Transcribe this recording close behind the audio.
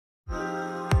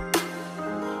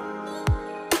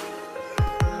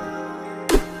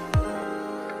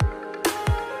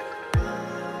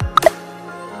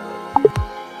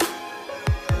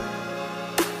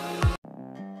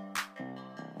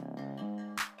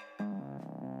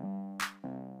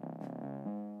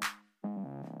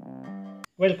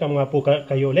Welcome nga po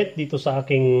kayo ulit dito sa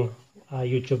aking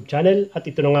YouTube channel at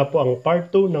ito na nga po ang part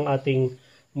 2 ng ating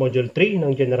Module 3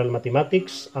 ng General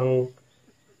Mathematics, ang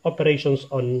Operations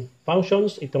on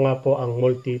Functions. Ito nga po ang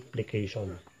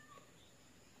multiplication.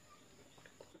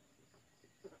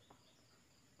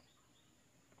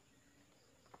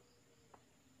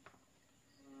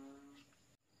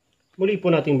 Muli po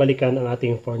nating balikan ang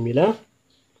ating formula.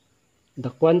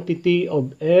 The quantity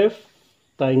of f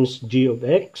times g of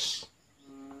x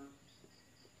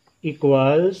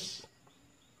equals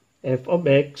f of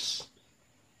x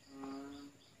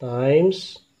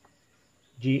times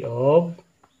g of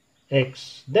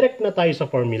x. Direct na tayo sa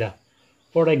formula.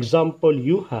 For example,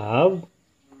 you have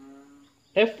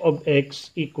f of x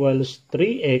equals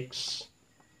 3x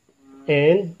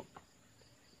and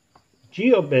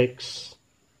g of x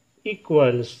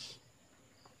equals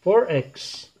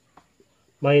 4x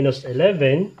minus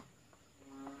 11.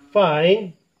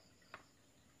 Find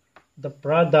the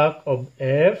product of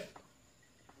f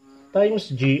times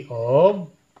g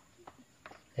of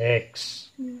x.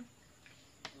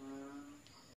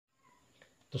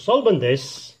 To solve on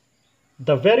this,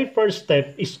 the very first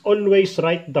step is always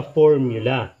write the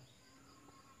formula.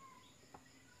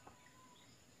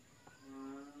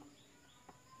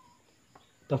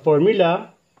 The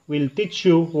formula will teach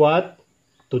you what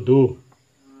to do.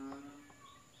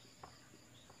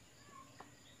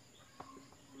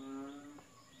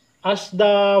 As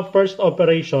the first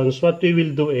operations, what we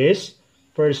will do is,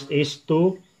 first is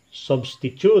to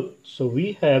substitute. So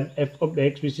we have f of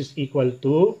x which is equal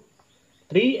to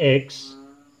 3x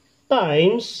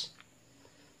times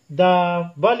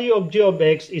the value of g of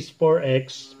x is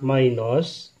 4x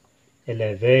minus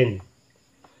 11.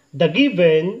 The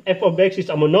given f of x is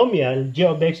a monomial, g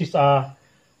of x is a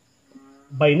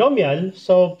binomial,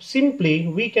 so simply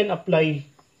we can apply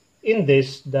in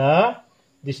this the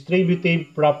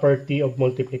distributive property of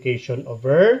multiplication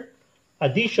over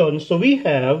addition. So we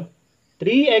have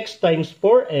 3x times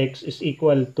 4x is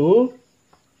equal to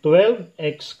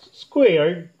 12x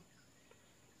squared.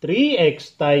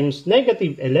 3x times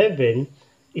negative 11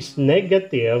 is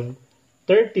negative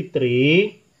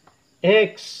 33x.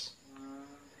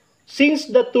 Since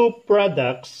the two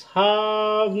products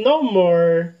have no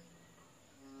more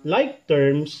like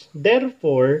terms,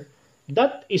 therefore,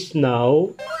 that is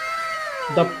now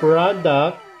the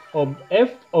product of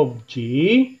f of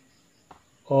g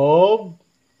of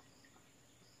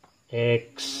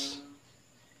x.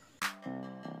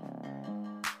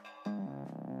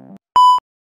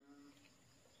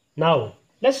 Now,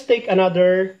 let's take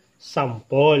another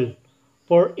sample.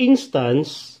 For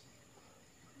instance,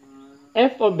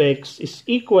 f of x is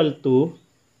equal to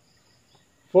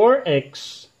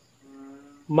 4x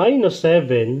minus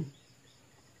 7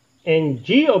 and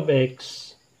g of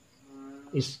x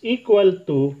is equal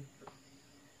to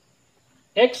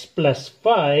x plus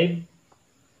 5.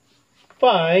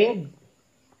 Find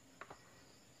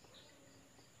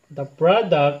the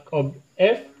product of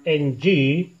f and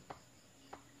g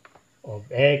of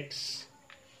x.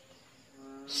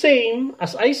 Same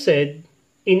as I said,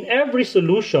 in every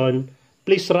solution,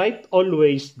 please write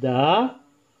always the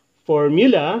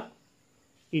formula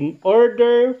in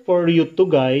order for you to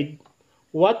guide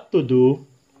what to do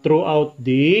throughout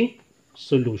the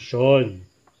solution.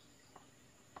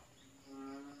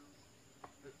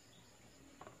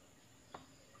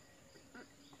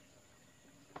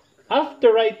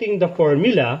 After writing the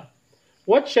formula,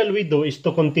 what shall we do is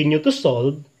to continue to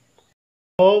solve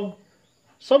of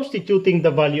substituting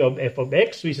the value of f of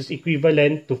x, which is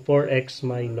equivalent to 4x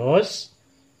minus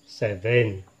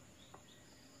 7.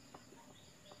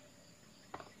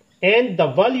 And the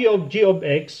value of g of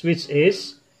x, which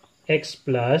is x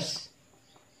plus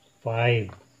 5.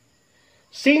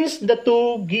 Since the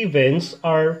two givens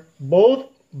are both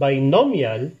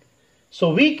binomial, so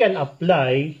we can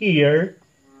apply here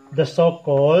the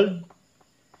so-called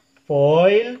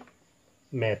FOIL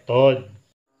method.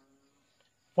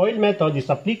 FOIL method is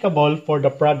applicable for the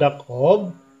product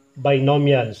of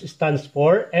binomials. It stands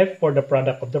for F for the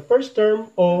product of the first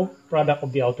term, O product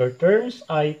of the outer terms,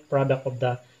 I product of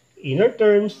the inner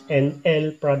terms, and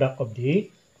L product of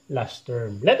the last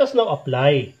term. Let us now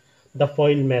apply the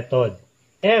FOIL method.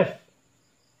 F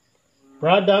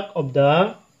product of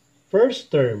the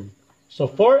first term. So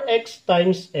 4x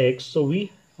times x, so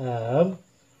we have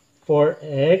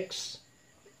 4x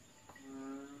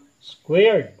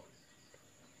squared.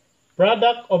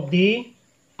 Product of the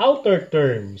outer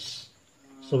terms.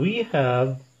 So we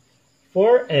have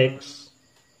 4x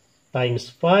times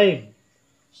 5.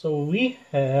 So we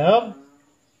have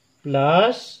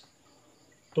plus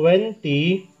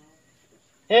 20x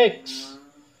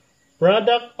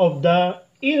product of the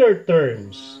inner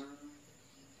terms.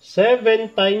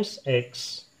 7 times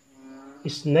x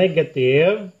is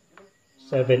negative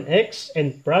 7x,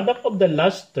 and product of the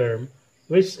last term,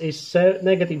 which is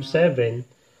negative 7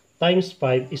 times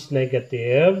 5, is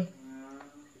negative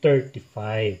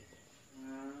 35.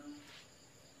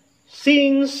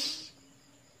 Since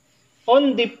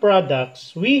on the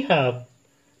products we have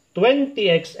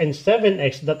 20x and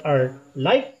 7x that are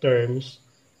like terms,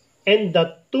 and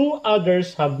the two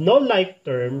others have no like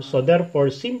terms, so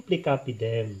therefore simply copy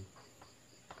them.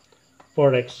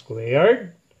 4x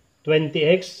squared,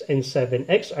 20x and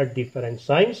 7x are different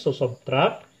signs, so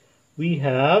subtract. We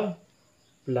have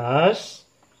plus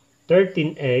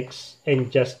 13x and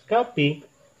just copy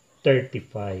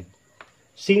 35.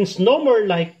 Since no more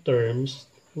like terms,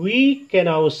 we can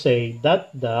now say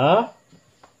that the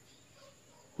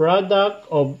product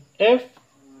of f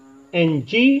and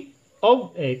g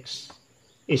of x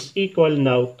is equal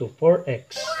now to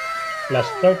 4x plus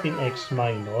 13x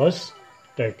minus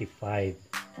 35.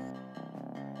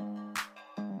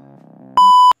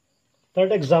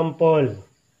 Third example,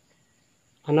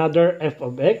 another f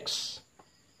of x,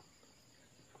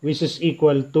 which is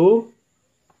equal to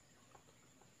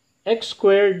x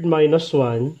squared minus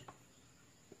 1,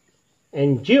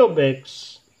 and g of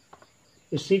x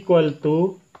is equal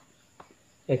to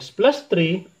x plus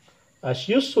 3. As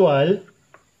usual,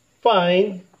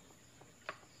 find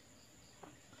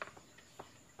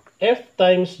f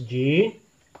times g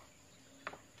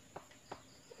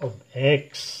of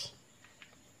x.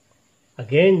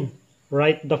 Again,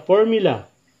 write the formula.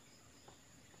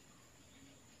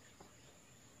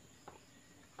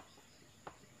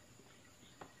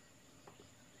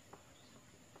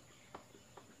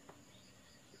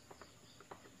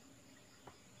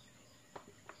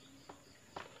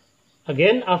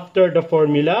 Again, after the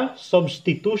formula,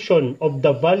 substitution of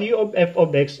the value of f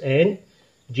of x and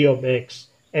g of x.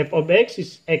 F of x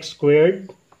is x squared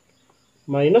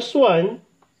minus 1,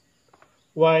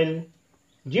 while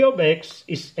g of x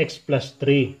is x plus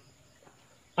 3.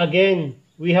 Again,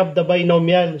 we have the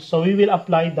binomial, so we will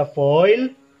apply the FOIL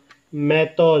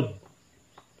method.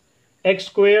 X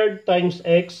squared times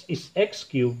x is x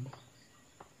cubed.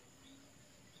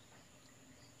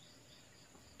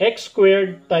 X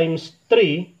squared times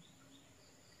 3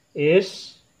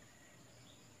 is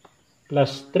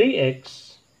plus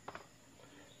 3x.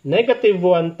 Negative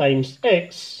 1 times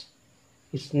x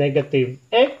is negative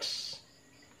x.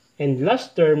 And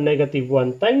last term, negative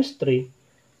 1 times 3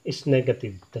 is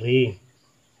negative 3.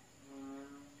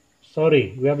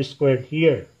 Sorry, we have squared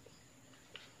here.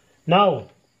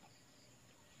 Now,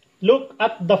 look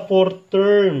at the four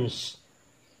terms.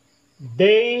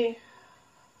 They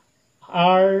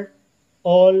are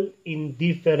all in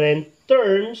different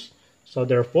terms, so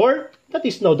therefore that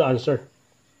is now the answer.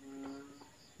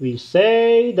 We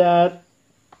say that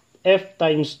f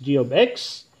times g of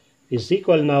x is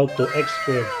equal now to x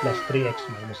squared plus 3x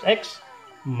minus x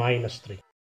minus 3.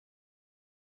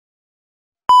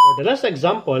 For the last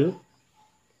example,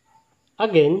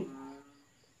 again,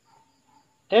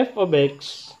 f of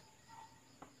x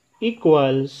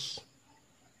equals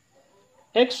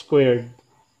x squared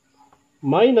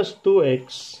minus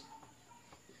 2x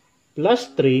plus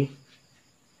 3,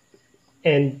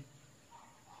 and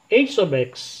h of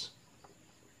x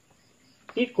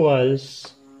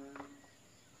equals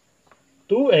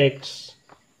 2x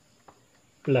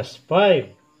plus 5.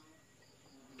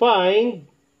 Find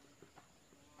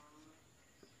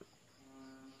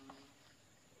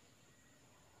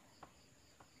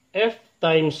f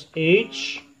times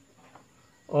h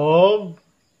of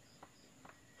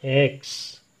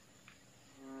x.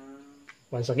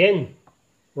 Once again,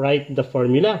 write the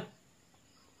formula.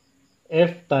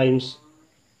 F times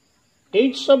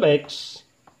h of x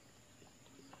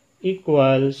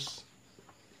equals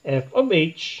f of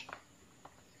h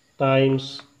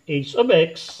times h of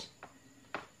x.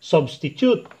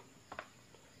 Substitute.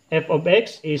 F of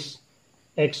x is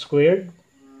x squared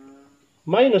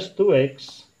minus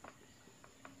 2x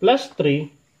plus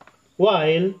 3,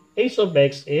 while h of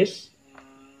x is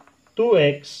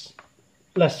 2x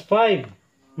plus 5.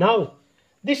 Now,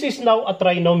 this is now a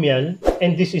trinomial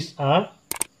and this is a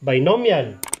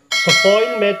binomial. So,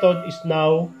 FOIL method is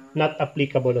now not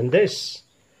applicable on this.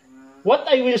 What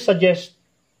I will suggest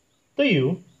to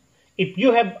you, if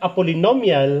you have a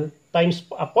polynomial times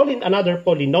another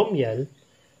polynomial,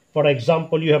 for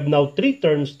example, you have now 3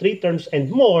 terms and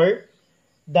more,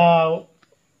 the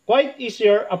quite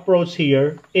easier approach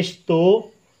here is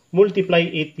to multiply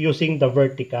it using the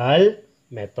vertical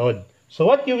method. So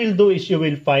what you will do is you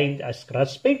will find a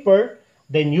scratch paper,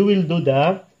 then you will do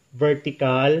the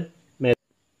vertical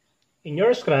In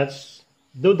your scratch,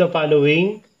 do the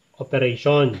following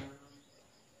operation.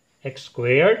 X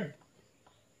squared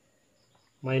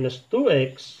minus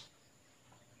 2x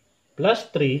plus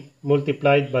 3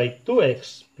 multiplied by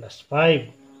 2x plus 5.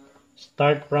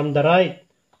 Start from the right.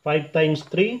 5 times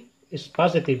 3 is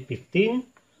positive 15.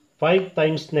 5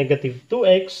 times negative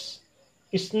 2x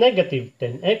is negative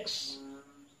 10x.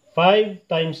 5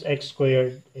 times x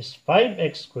squared is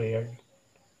 5x squared.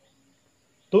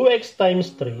 2x times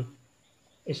 3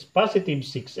 is positive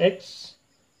 6x.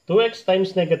 2x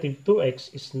times negative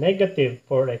 2x is negative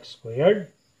 4x squared.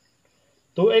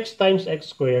 2x times x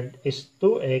squared is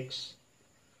 2x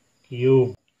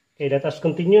cubed. Okay, let us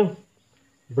continue.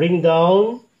 Bring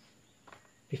down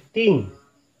 15.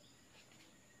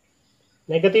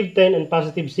 Negative 10 and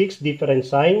positive 6, different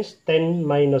signs. 10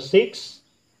 minus 6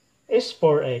 is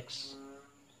 4x.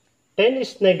 10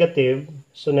 is negative,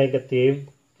 so negative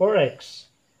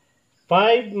 4x.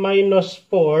 5 minus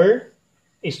 4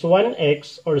 is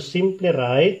 1x, or simply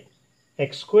write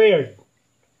x squared.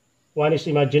 1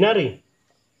 is imaginary.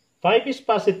 5 is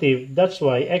positive, that's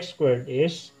why x squared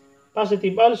is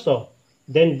positive also.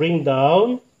 Then bring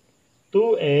down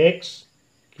 2x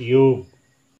cubed.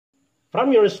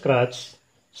 From your scratch,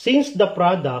 since the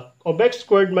product of x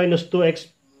squared minus 2x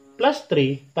plus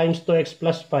 3 times 2x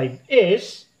plus 5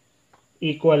 is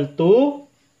equal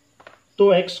to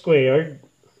 2x squared,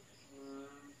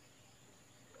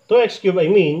 2x cubed I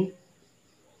mean,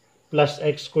 plus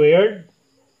x squared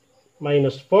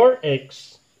minus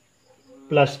 4x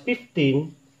plus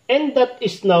 15, and that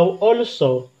is now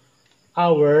also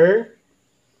our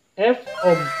f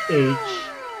of h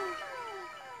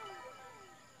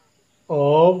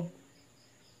of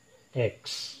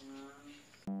x.